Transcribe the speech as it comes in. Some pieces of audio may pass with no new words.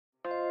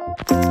Hi,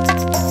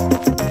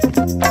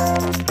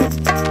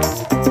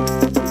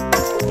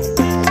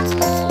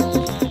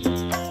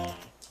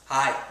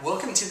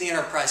 welcome to the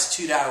Enterprise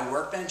 2.0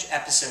 Workbench,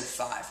 Episode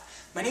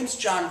 5. My name is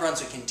John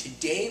Brunswick, and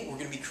today we're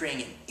going to be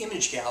creating an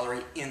image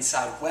gallery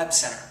inside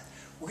WebCenter.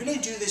 We're going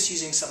to do this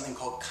using something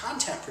called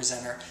Content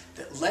Presenter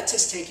that lets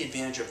us take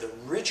advantage of the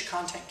rich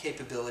content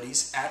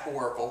capabilities at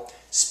Oracle,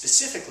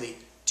 specifically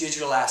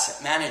digital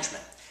asset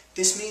management.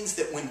 This means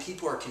that when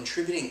people are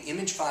contributing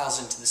image files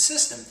into the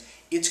system,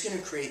 it's going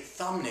to create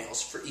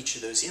thumbnails for each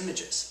of those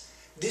images.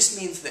 This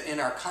means that in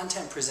our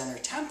Content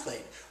Presenter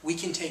template, we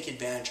can take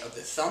advantage of the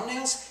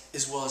thumbnails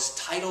as well as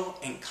title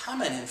and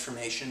comment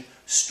information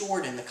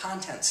stored in the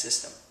content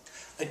system.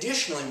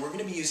 Additionally, we're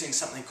going to be using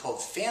something called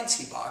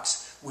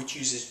FancyBox, which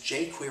uses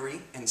jQuery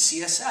and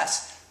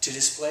CSS to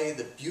display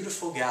the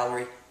beautiful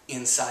gallery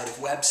inside of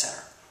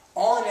WebCenter.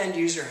 All an end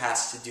user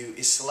has to do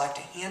is select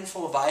a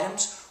handful of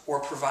items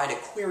or provide a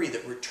query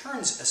that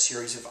returns a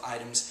series of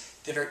items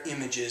that are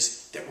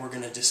images that we're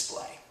going to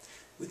display.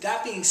 With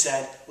that being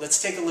said,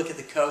 let's take a look at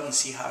the code and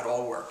see how it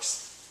all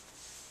works.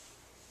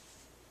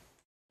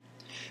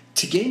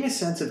 To gain a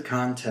sense of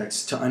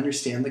context to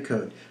understand the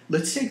code,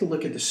 let's take a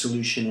look at the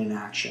solution in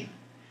action.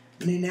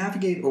 I'm going to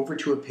navigate over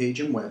to a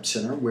page in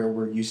WebCenter where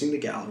we're using the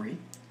gallery.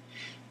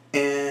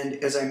 And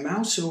as I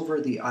mouse over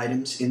the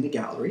items in the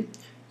gallery,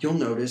 you'll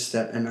notice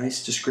that a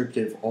nice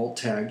descriptive alt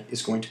tag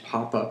is going to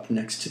pop up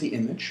next to the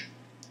image.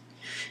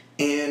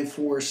 And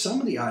for some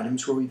of the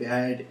items where we've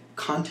added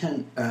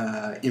content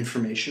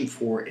information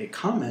for a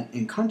comment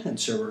in Content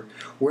Server,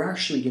 we're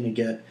actually going to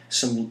get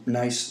some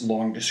nice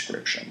long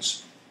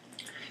descriptions.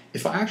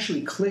 If I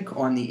actually click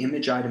on the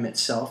image item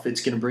itself,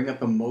 it's going to bring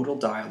up a modal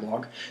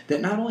dialog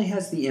that not only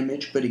has the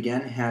image, but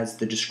again has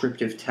the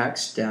descriptive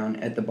text down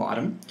at the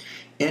bottom,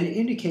 and it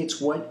indicates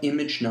what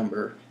image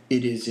number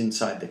it is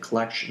inside the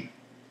collection.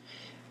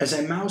 As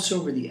I mouse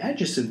over the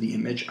edges of the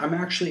image, I'm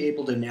actually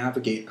able to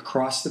navigate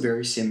across the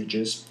various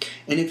images,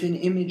 and if an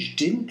image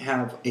didn't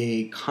have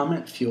a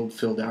comment field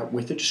filled out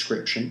with a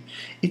description,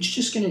 it's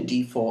just going to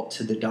default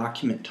to the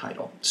document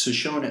title. So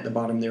shown at the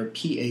bottom there,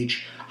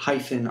 PH-IND,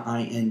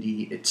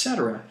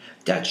 etc.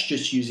 That's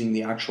just using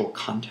the actual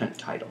content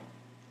title.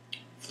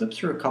 Flip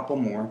through a couple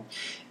more,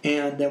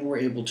 and then we're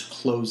able to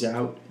close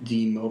out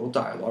the modal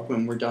dialog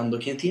when we're done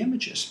looking at the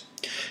images.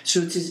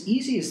 So it's as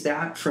easy as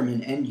that from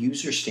an end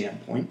user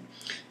standpoint.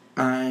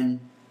 And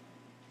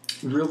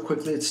real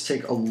quickly, let's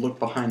take a look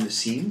behind the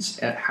scenes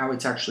at how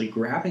it's actually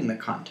grabbing the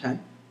content.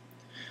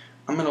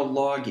 I'm going to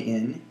log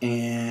in,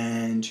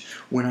 and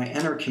when I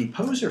enter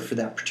Composer for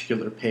that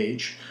particular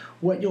page,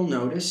 what you'll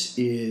notice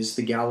is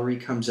the gallery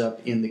comes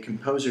up in the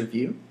Composer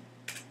view.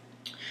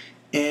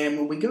 And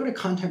when we go to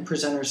Content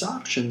Presenter's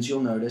options, you'll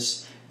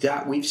notice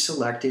that we've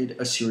selected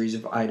a series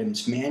of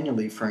items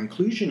manually for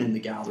inclusion in the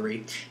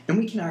gallery, and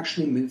we can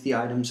actually move the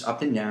items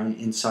up and down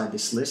inside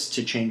this list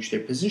to change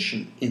their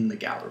position in the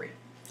gallery.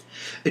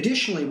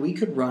 Additionally, we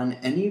could run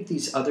any of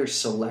these other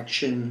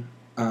selection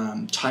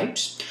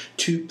types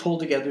to pull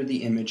together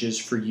the images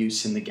for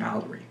use in the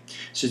gallery.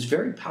 So it's a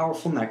very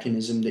powerful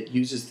mechanism that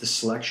uses the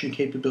selection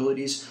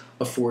capabilities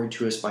afforded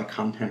to us by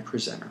Content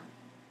Presenter.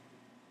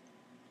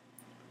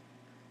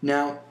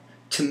 Now,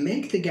 to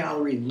make the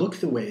gallery look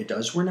the way it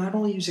does, we're not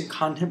only using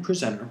Content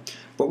Presenter,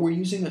 but we're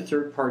using a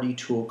third-party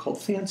tool called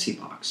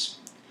FancyBox.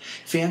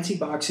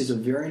 FancyBox is a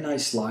very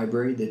nice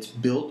library that's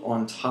built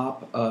on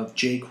top of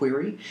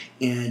jQuery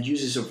and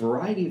uses a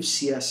variety of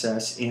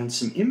CSS and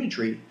some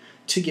imagery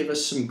to give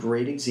us some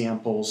great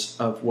examples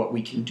of what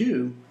we can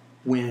do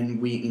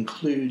when we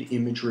include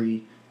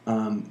imagery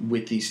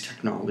with these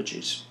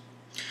technologies.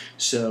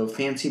 So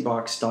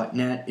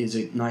fancybox.net is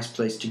a nice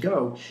place to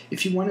go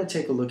if you want to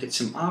take a look at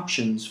some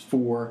options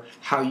for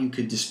how you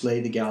could display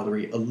the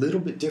gallery a little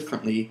bit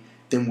differently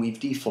than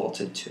we've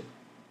defaulted to.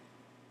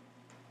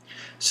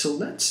 So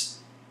let's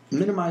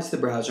minimize the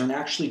browser and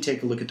actually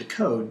take a look at the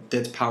code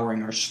that's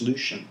powering our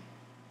solution.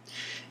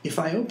 If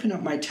I open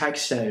up my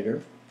text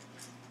editor,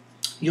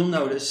 you'll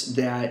notice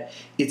that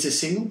it's a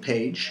single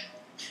page.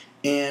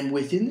 And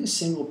within this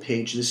single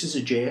page, this is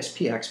a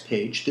JSPX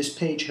page. This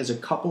page has a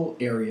couple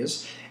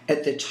areas.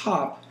 At the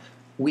top,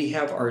 we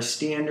have our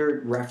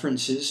standard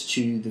references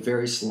to the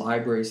various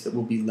libraries that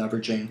we'll be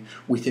leveraging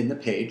within the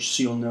page.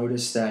 So you'll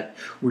notice that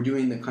we're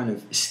doing the kind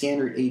of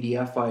standard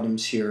ADF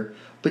items here,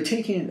 but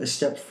taking it a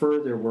step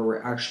further where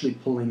we're actually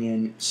pulling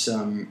in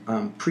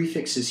some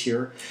prefixes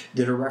here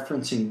that are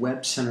referencing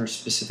WebCenter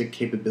specific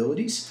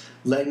capabilities,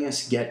 letting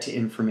us get to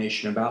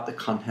information about the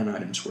content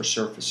items we're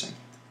surfacing.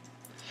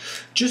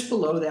 Just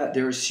below that,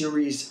 there are a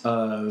series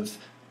of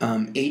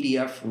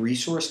ADF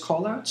resource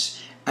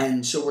callouts,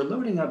 and so we're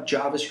loading up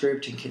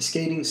JavaScript and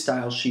cascading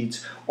style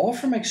sheets, all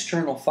from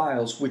external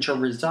files which are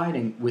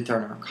residing within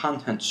our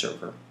content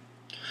server.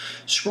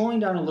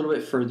 Scrolling down a little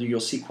bit further, you'll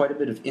see quite a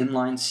bit of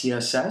inline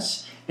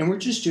CSS, and we're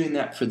just doing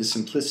that for the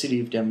simplicity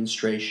of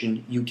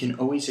demonstration. You can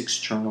always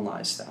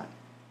externalize that.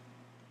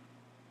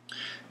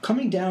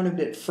 Coming down a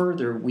bit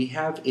further, we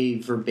have a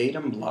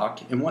verbatim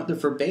block, and what the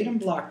verbatim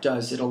block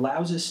does, it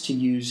allows us to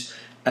use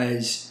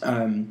as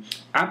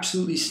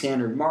absolutely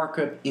standard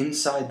markup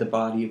inside the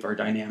body of our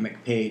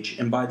dynamic page.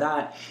 And by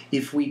that,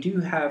 if we do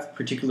have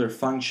particular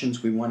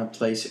functions we want to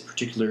place at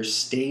particular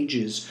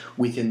stages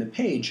within the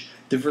page,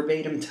 the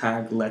verbatim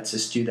tag lets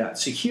us do that.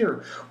 So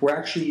here, we're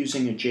actually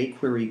using a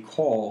jQuery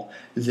call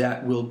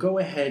that will go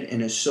ahead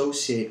and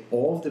associate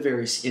all of the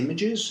various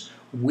images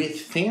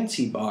with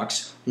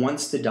FancyBox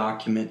once the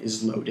document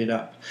is loaded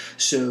up.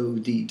 So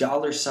the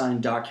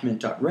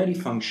 $document.ready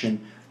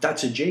function,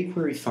 that's a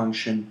jQuery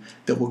function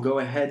that will go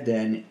ahead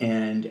then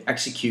and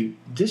execute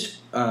this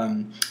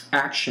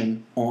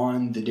action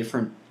on the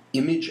different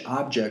image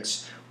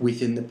objects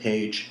within the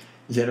page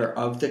that are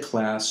of the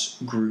class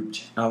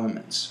grouped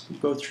elements. We'll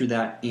go through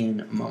that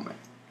in a moment.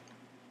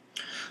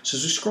 So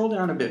as we scroll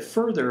down a bit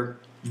further,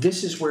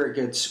 this is where it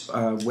gets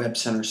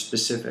WebCenter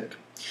specific.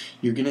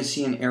 You're going to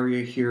see an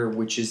area here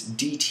which is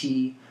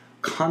DT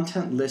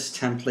content list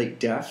template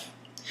def,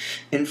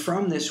 and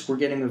from this we're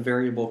getting a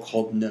variable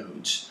called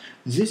nodes.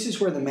 This is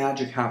where the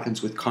magic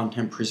happens with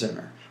Content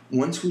Presenter.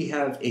 Once we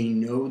have a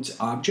nodes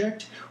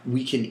object,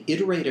 we can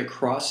iterate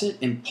across it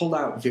and pull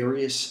out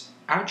various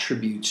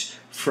attributes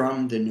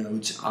from the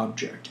nodes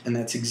object, and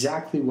that's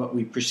exactly what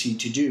we proceed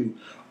to do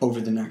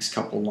over the next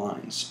couple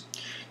lines.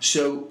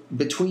 So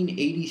between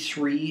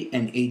 83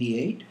 and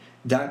 88,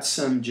 that's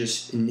some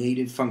just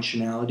native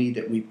functionality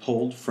that we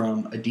pulled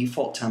from a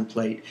default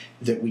template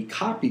that we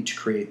copied to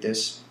create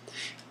this.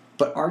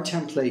 But our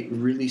template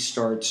really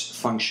starts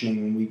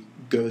functioning when we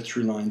go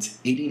through lines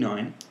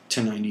 89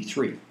 to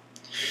 93.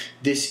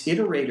 This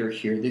iterator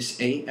here, this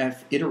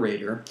AF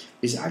iterator,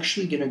 is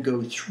actually going to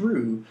go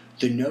through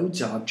the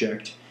nodes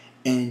object,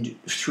 and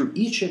through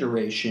each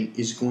iteration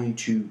is going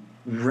to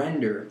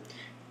render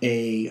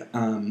a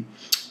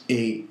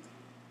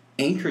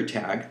anchor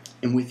tag,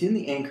 and within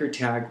the anchor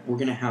tag we're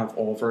going to have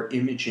all of our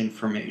image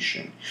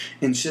information.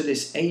 And so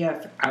this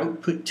AF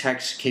output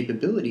text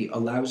capability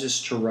allows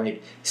us to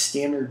write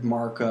standard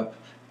markup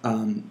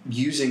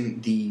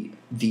using the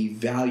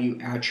value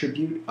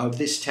attribute of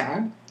this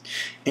tag.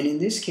 And in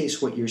this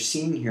case, what you're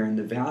seeing here in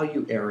the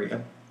value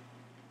area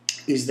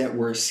is that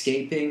we're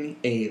escaping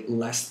a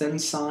less than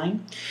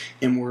sign,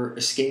 and we're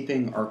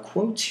escaping our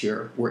quotes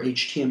here. We're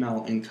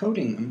HTML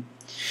encoding them.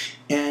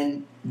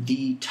 And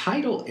the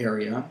title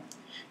area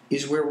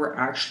is where we're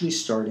actually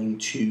starting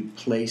to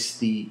place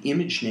the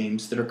image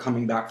names that are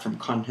coming back from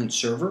Content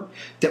Server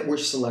that were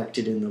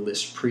selected in the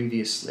list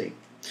previously.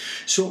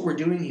 So what we're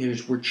doing here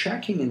is we're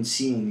checking and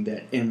seeing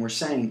that, and we're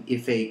saying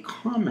if a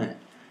comment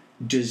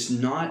does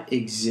not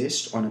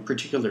exist on a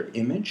particular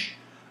image,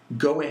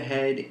 go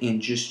ahead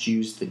and just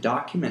use the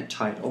document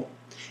title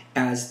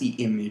as the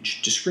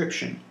image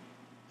description.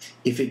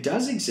 If it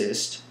does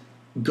exist,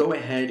 go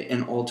ahead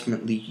and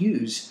ultimately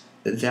use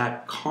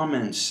that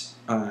comment's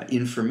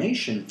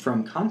information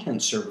from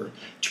Content Server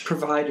to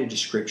provide a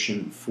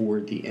description for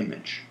the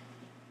image.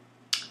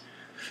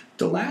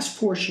 The last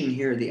portion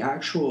here, the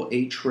actual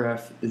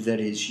href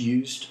that is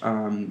used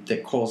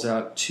that calls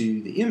out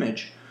to the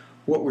image,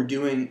 what we're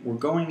doing, we're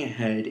going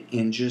ahead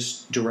and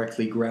just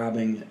directly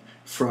grabbing it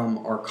from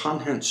our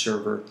Content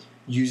Server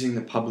using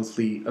the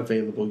publicly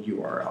available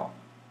URL.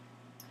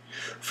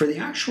 For the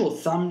actual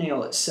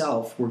thumbnail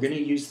itself, we're going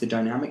to use the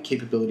dynamic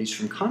capabilities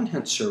from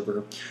Content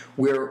Server,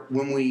 where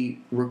when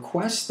we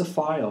request the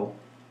file,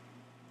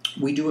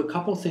 we do a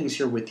couple things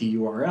here with the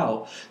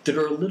URL that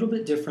are a little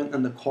bit different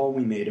than the call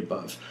we made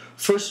above.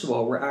 First of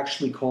all, we're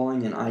actually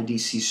calling an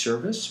IDC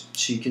service,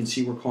 so you can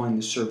see we're calling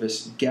the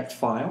service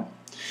getFile.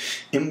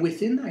 And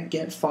within that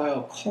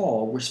getFile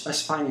call, we're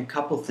specifying a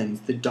couple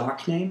things: the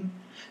doc name,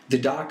 the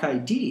doc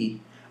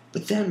ID,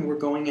 but then we're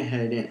going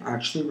ahead and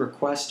actually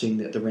requesting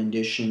that the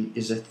rendition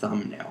is a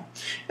thumbnail.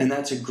 And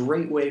that's a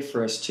great way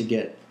for us to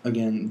get,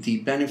 again, the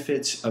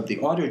benefits of the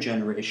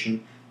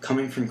auto-generation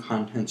coming from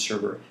Content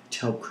Server to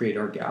help create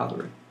our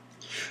gallery.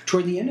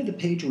 Toward the end of the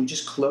page, we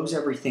just close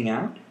everything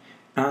out.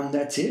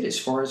 That's it as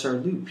far as our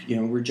loop.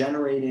 We're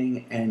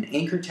generating an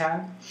anchor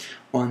tag.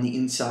 On the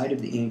inside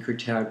of the anchor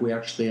tag, we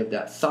actually have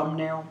that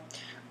thumbnail.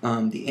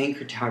 The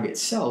anchor tag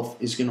itself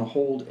is going to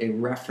hold a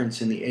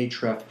reference in the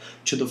href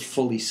to the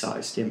fully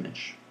sized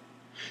image.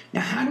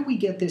 Now, how do we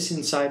get this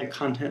inside a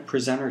Content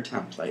Presenter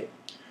template?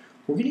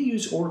 We're going to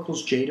use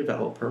Oracle's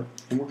JDeveloper,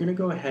 and we're going to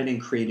go ahead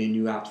and create a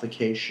new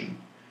application.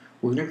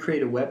 We're going to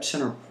create a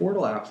WebCenter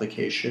portal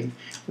application.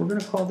 We're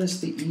going to call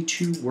this the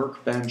E2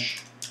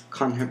 Workbench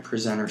Content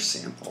Presenter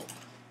sample.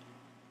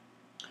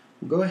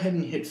 We'll go ahead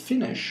and hit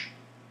Finish.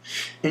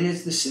 And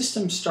as the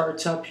system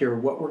starts up here,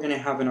 what we're going to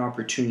have an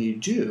opportunity to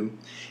do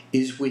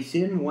is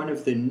within one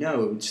of the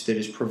nodes that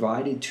is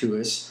provided to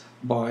us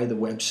by the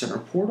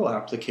WebCenter portal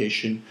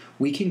application,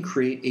 we can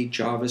create a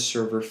Java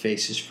Server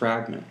Faces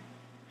fragment.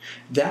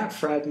 That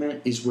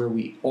fragment is where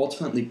we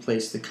ultimately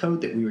place the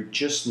code that we were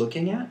just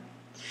looking at,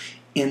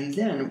 and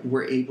then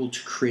we're able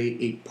to create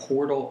a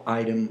portal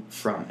item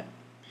from it.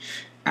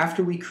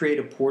 After we create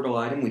a portal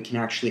item, we can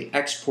actually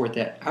export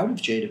that out of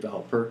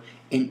JDeveloper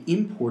and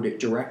import it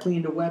directly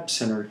into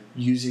WebCenter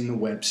using the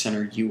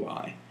WebCenter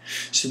UI.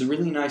 So the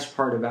really nice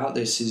part about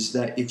this is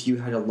that if you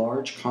had a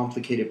large,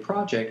 complicated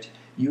project,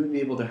 you would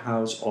be able to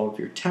house all of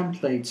your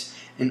templates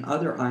and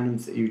other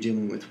items that you're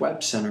dealing with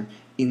WebCenter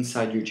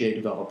inside your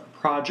JDeveloper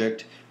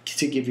project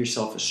to give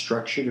yourself a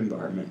structured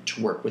environment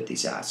to work with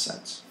these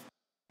assets.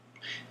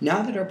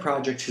 Now that our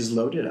project is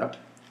loaded up,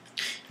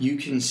 you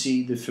can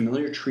see the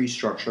familiar tree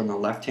structure on the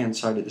left-hand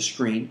side of the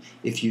screen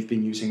if you've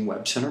been using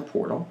WebCenter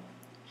Portal.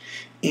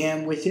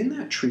 And within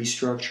that tree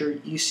structure,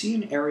 you see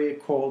an area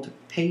called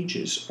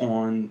Pages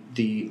on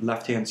the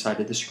left-hand side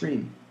of the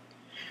screen.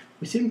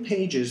 Within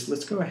Pages,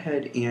 let's go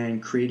ahead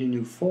and create a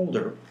new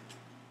folder.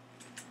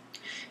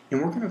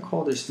 And we're going to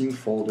call this new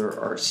folder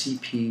our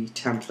CP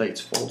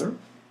Templates folder.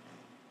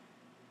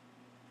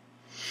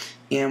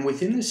 And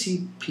within the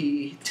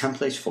CP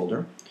Templates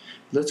folder,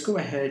 let's go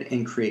ahead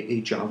and create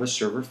a Java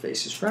Server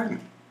Faces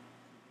fragment.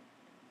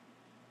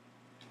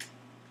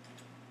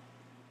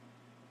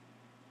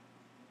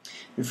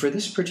 And for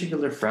this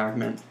particular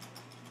fragment,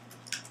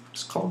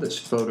 let's call this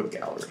Photo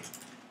Gallery.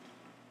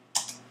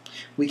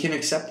 We can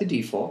accept the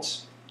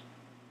defaults.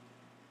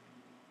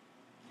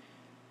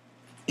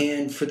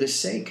 And for the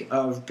sake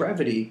of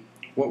brevity,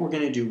 what we're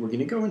going to do, we're going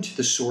to go into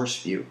the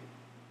source view.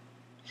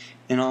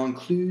 And I'll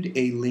include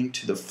a link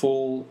to the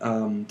full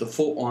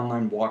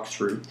online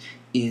walkthrough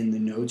in the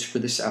notes for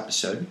this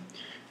episode.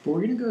 But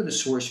we're going to go to the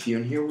source view,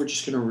 and here we're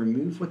just going to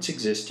remove what's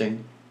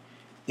existing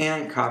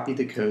and copy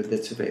the code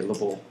that's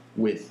available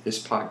with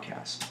this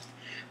podcast.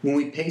 When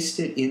we paste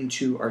it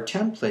into our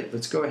template,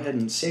 let's go ahead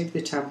and save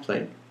the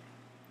template.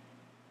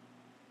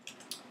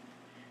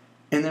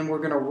 And then we're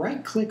going to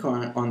right-click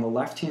on it on the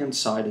left-hand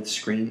side of the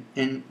screen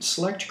and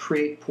select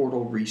Create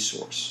Portal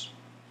Resource.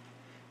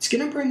 It's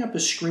going to bring up a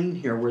screen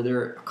here where there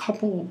are a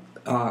couple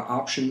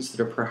options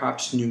that are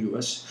perhaps new to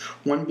us,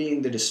 one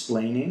being the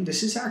display name.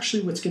 This is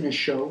actually what's going to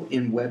show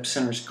in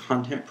WebCenter's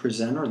Content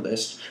Presenter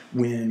list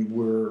when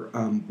we're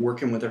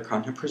working with our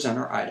Content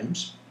Presenter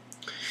items.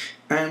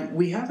 And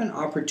we have an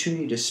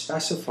opportunity to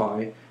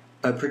specify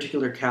a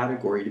particular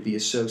category to be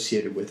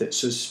associated with it.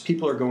 So as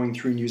people are going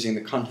through and using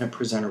the Content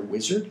Presenter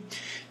wizard,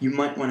 you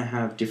might want to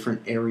have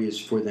different areas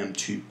for them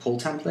to pull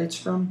templates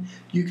from.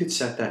 You could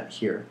set that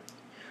here.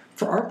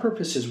 For our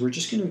purposes, we're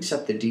just going to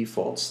accept the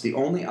defaults. The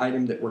only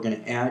item that we're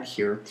going to add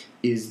here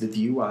is the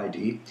view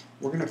ID.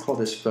 We're going to call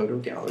this Photo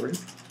Gallery.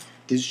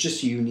 This is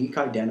just a unique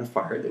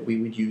identifier that we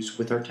would use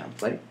with our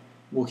template.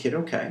 We'll hit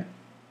OK.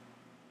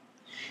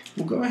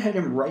 We'll go ahead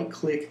and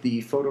right-click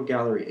the Photo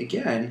Gallery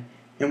again,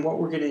 and what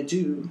we're going to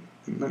do,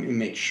 let me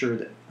make sure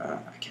that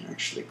I can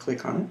actually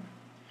click on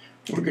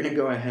it. We're going to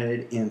go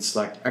ahead and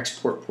select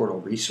Export Portal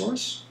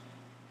Resource.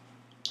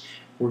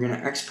 We're going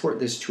to export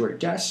this to our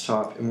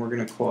desktop, and we're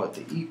going to call it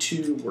the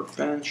E2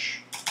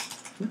 Workbench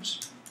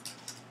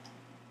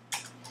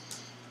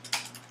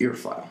EAR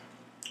file.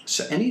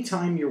 So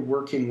anytime you're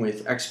working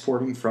with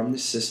exporting from the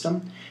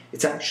system,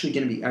 it's actually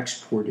going to be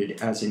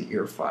exported as an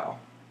EAR file.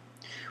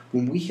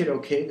 When we hit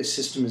OK, the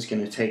system is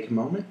going to take a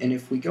moment, and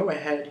if we go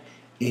ahead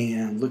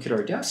and look at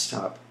our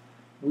desktop,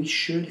 we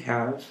should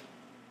have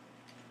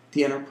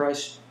the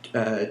Enterprise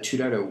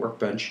 2.0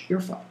 Workbench EAR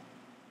file.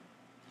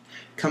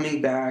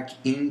 Coming back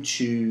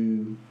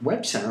into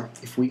WebCenter,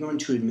 if we go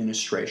into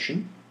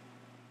Administration,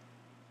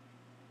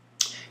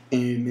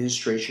 and in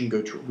Administration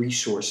go to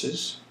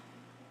Resources,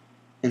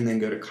 and then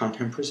go to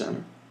Content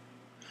Presenter,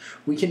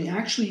 we can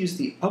actually use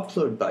the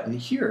Upload button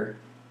here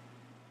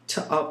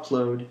to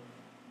upload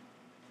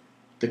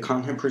the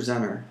Content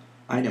Presenter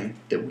item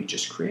that we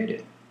just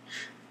created.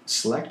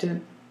 Select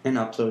it and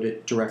upload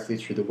it directly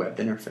through the web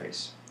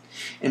interface.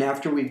 And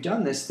after we've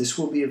done this, this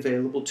will be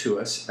available to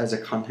us as a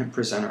Content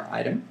Presenter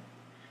item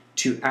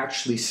to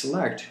actually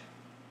select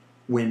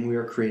when we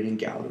are creating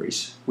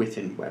galleries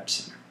within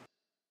WebCenter.